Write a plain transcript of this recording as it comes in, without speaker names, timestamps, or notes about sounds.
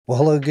Well,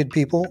 hello, good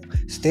people.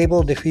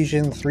 Stable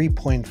Diffusion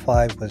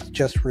 3.5 was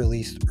just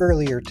released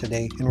earlier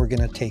today, and we're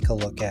going to take a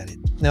look at it.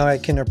 Now, I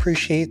can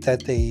appreciate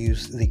that they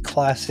use the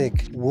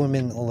classic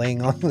woman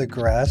laying on the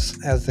grass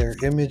as their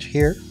image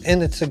here,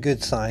 and it's a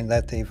good sign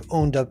that they've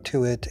owned up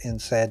to it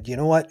and said, you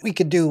know what, we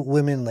could do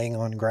women laying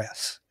on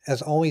grass.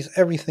 As always,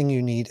 everything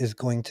you need is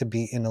going to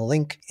be in a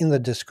link in the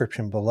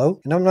description below.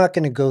 And I'm not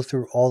going to go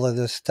through all of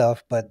this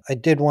stuff, but I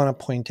did want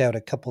to point out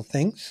a couple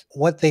things.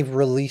 What they've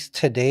released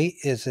today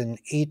is an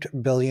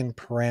 8 billion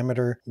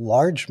parameter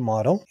large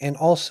model and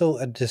also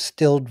a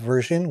distilled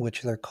version,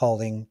 which they're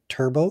calling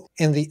Turbo.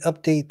 And the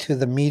update to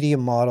the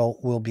medium model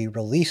will be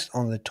released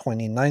on the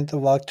 29th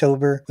of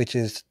October, which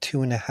is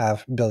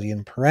 2.5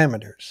 billion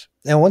parameters.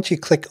 Now, once you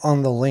click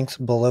on the links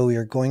below,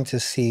 you're going to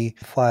see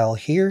a file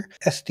here,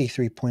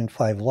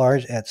 SD3.5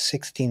 large at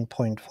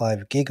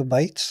 16.5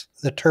 gigabytes.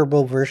 The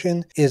turbo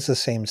version is the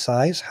same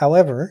size.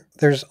 However,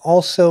 there's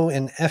also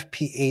an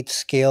FP8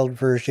 scaled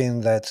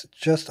version that's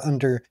just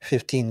under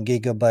 15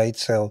 gigabytes,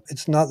 so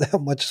it's not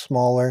that much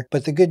smaller.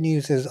 But the good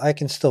news is I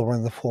can still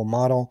run the full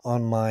model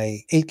on my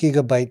 8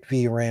 gigabyte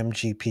VRAM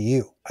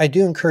GPU. I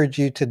do encourage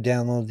you to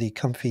download the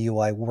Comfy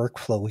UI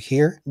workflow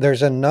here.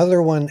 There's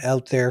another one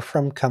out there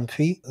from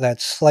Comfy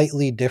that's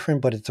slightly different,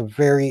 but it's a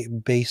very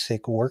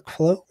basic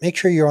workflow. Make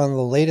sure you're on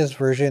the latest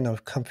version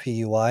of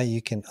Comfy UI.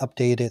 You can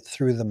update it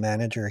through the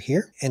manager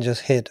here and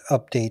just hit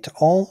update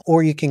all,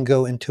 or you can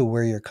go into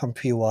where your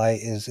Comfy UI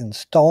is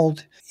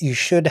installed. You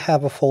should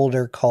have a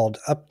folder called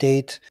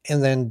update,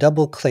 and then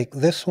double click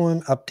this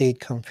one, update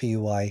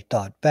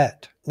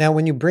comfyui.bat. Now,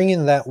 when you bring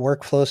in that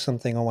workflow,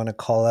 something I want to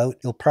call out,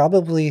 you'll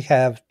probably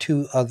have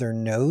two other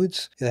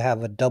nodes. You'll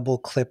have a double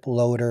clip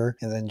loader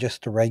and then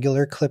just a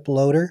regular clip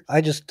loader. I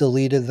just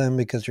deleted them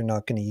because you're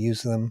not going to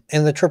use them.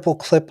 And the triple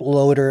clip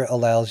loader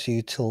allows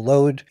you to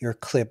load your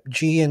clip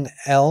G and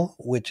L,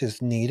 which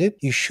is needed.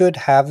 You should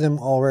have them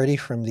already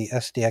from the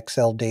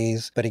SDXL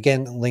days, but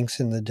again, links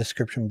in the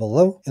description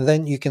below. And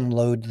then you can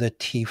load the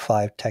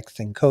T5 text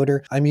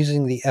encoder. I'm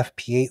using the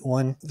FP8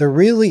 one. There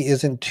really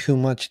isn't too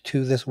much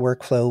to this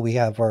workflow. We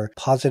have our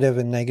positive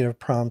and negative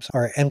prompts,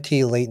 our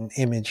empty latent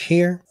image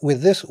here.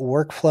 With this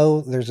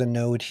workflow, there's a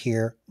node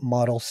here,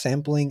 model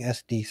sampling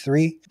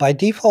SD3. By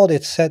default,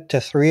 it's set to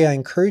 3. I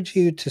encourage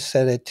you to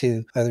set it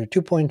to either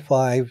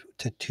 2.5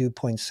 to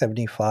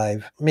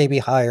 2.75, maybe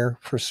higher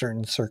for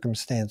certain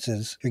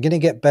circumstances. You're going to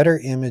get better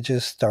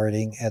images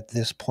starting at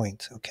this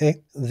point,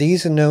 okay?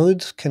 These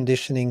nodes,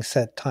 conditioning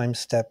set time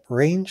step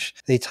range,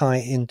 they tie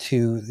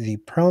into the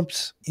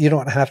prompts. You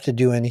don't have to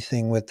do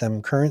anything with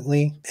them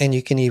currently, and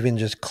you can even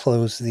just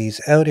close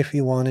these out if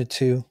you wanted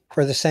to.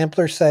 For the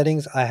sampler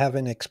settings, I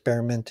haven't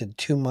experimented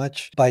too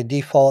much. By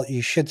default,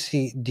 you should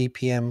see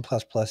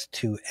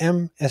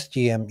DPM++2M,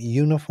 SGM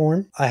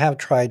uniform. I have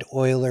tried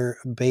Euler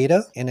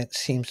beta, and it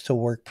seems to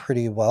work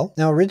pretty well.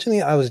 Now,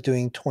 originally I was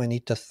doing 20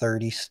 to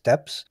 30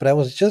 steps, but I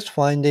was just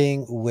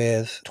finding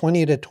with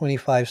 20 to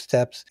 25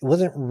 steps, it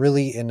wasn't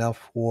really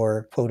enough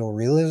for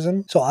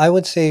photorealism. So I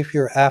would say if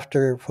you're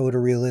after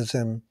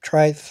photorealism,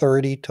 try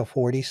 30 to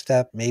 40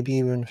 step, maybe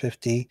even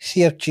 50.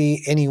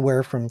 CFG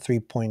anywhere from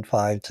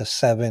 3.5 to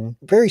 7.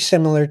 Very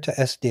similar to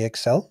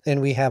SDXL.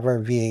 Then we have our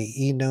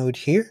VAE node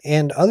here.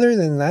 And other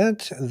than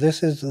that,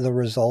 this is the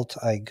result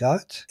I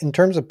got. In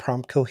terms of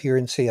prompt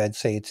coherency, I'd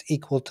say it's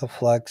equal to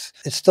Flux.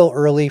 It's still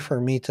early for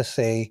me to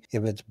say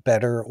if it's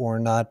better or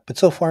not, but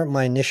so far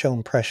my initial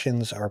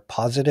impressions are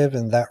positive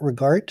in that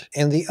regard.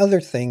 And the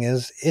other thing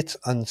is it's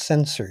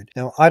uncensored.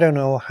 Now, I don't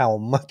know how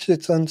much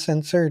it's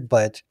uncensored,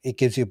 but it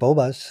gives you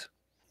bobas.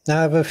 Now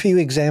I have a few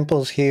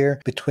examples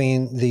here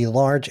between the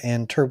large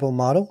and turbo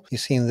model. You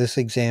see in this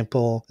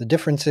example, the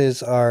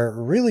differences are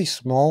really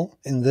small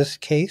in this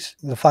case.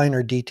 The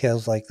finer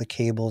details like the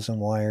cables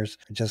and wires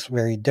are just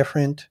very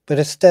different, but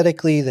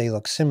aesthetically they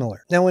look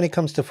similar. Now when it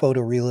comes to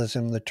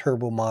photorealism, the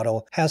turbo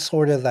model has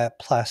sort of that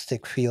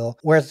plastic feel,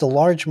 whereas the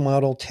large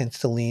model tends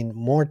to lean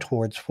more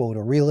towards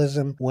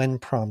photorealism when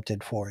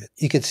prompted for it.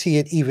 You can see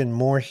it even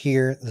more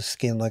here. The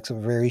skin looks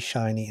very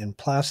shiny and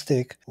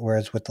plastic,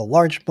 whereas with the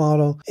large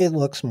model, it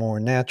looks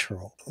more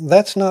natural.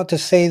 That's not to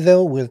say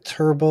though, with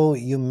turbo,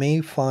 you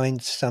may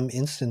find some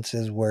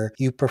instances where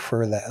you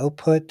prefer the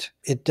output.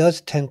 It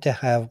does tend to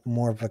have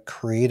more of a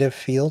creative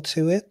feel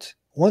to it.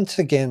 Once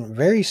again,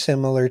 very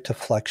similar to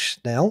Flux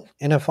Schnell,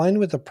 and I find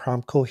with the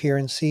prompt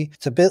coherency,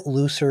 it's a bit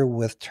looser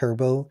with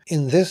turbo.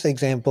 In this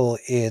example,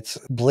 it's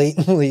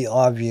blatantly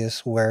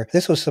obvious where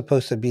this was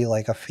supposed to be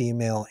like a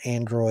female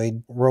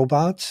android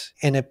robot,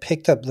 and it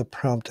picked up the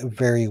prompt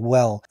very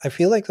well. I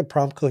feel like the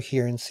prompt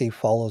coherency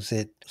follows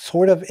it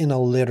sort of in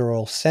a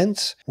literal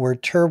sense, where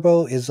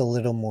turbo is a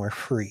little more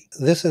free.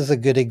 This is a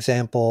good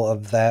example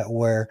of that,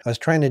 where I was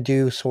trying to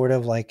do sort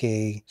of like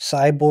a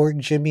cyborg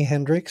Jimi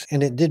Hendrix,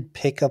 and it did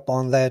pick up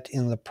on that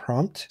in the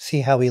prompt.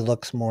 See how he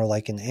looks more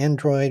like an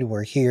android,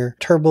 where here,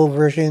 turbo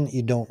version,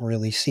 you don't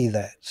really see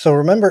that. So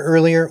remember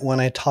earlier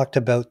when I talked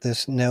about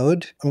this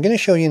node, I'm going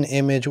to show you an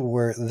image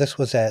where this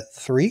was at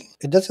 3.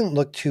 It doesn't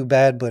look too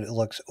bad, but it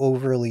looks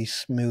overly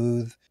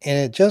smooth. And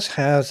it just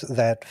has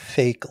that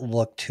fake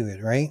look to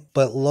it, right?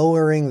 But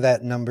lowering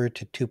that number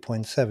to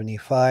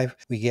 2.75,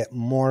 we get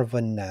more of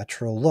a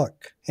natural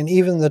look. And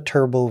even the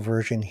turbo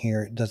version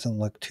here doesn't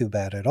look too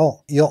bad at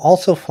all. You'll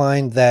also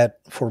find that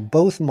for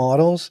both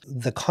models,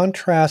 the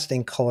contrast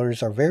in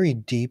colors are very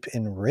deep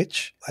and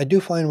rich. I do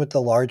find with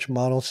the large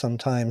model,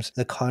 sometimes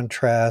the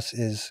contrast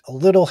is a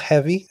little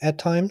heavy at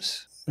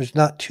times. There's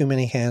not too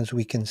many hands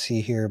we can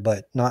see here,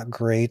 but not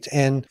great.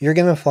 And you're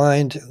going to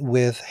find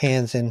with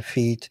hands and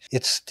feet,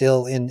 it's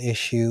still an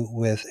issue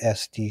with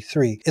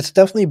SD3. It's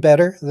definitely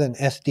better than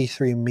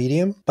SD3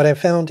 medium, but I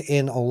found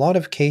in a lot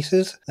of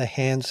cases, the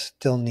hands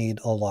still need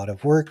a lot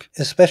of work,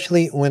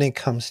 especially when it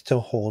comes to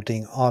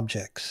holding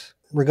objects.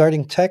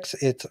 Regarding text,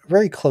 it's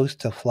very close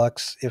to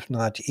Flux, if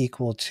not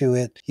equal to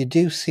it. You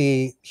do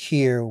see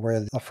here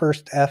where the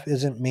first F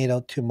isn't made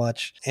out too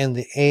much and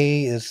the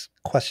A is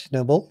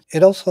questionable.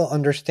 It also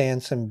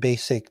understands some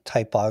basic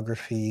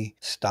typography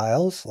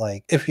styles,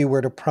 like if you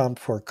were to prompt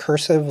for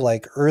cursive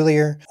like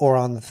earlier, or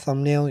on the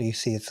thumbnail, you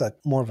see it's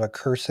more of a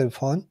cursive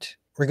font.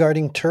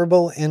 Regarding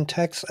Turbo and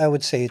Text, I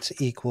would say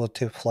it's equal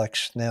to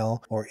Flex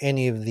now or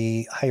any of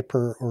the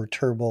Hyper or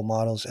Turbo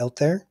models out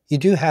there. You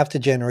do have to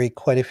generate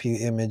quite a few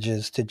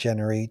images to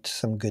generate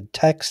some good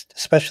text,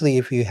 especially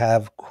if you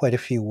have quite a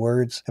few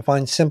words. I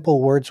find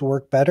simple words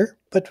work better,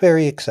 but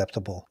very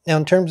acceptable. Now,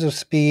 in terms of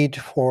speed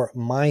for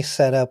my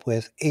setup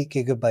with 8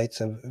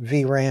 gigabytes of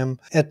VRAM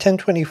at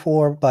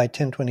 1024 by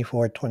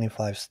 1024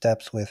 25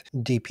 steps with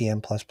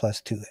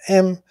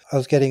DPM++2M, I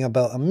was getting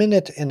about 1.5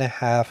 minutes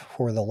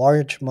for the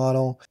large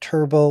model.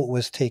 Turbo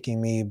was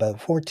taking me about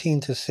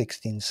 14 to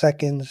 16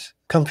 seconds.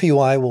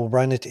 ComfyUI will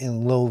run it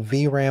in low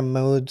VRAM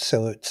mode,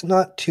 so it's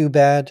not too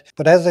bad.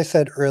 But as I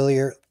said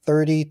earlier,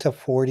 30 to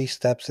 40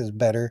 steps is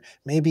better,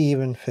 maybe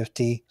even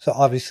 50. So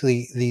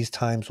obviously these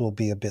times will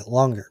be a bit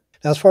longer.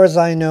 Now, as far as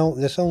I know,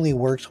 this only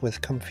works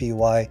with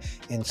ComfyUI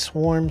in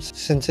Swarms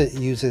since it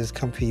uses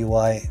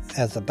ComfyUI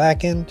as the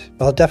backend.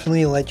 I'll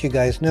definitely let you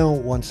guys know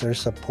once there's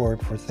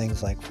support for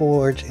things like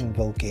Forge,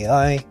 Invoke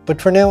AI.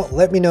 But for now,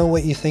 let me know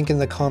what you think in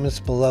the comments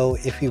below.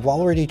 If you've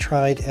already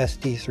tried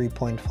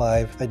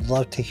SD3.5, I'd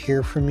love to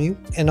hear from you.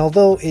 And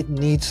although it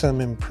needs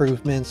some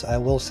improvements, I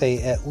will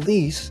say at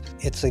least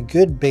it's a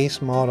good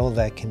base model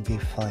that can be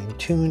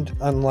fine-tuned,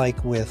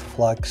 unlike with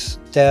Flux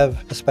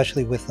Dev,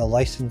 especially with the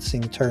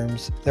licensing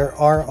terms. There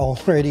are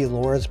already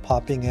Loras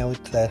popping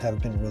out that have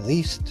been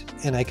released,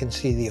 and I can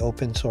see the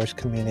open source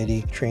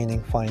community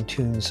training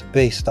fine-tunes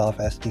based off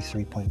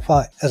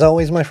SD3.5. As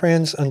always, my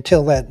friends,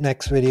 until that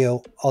next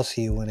video, I'll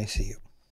see you when I see you.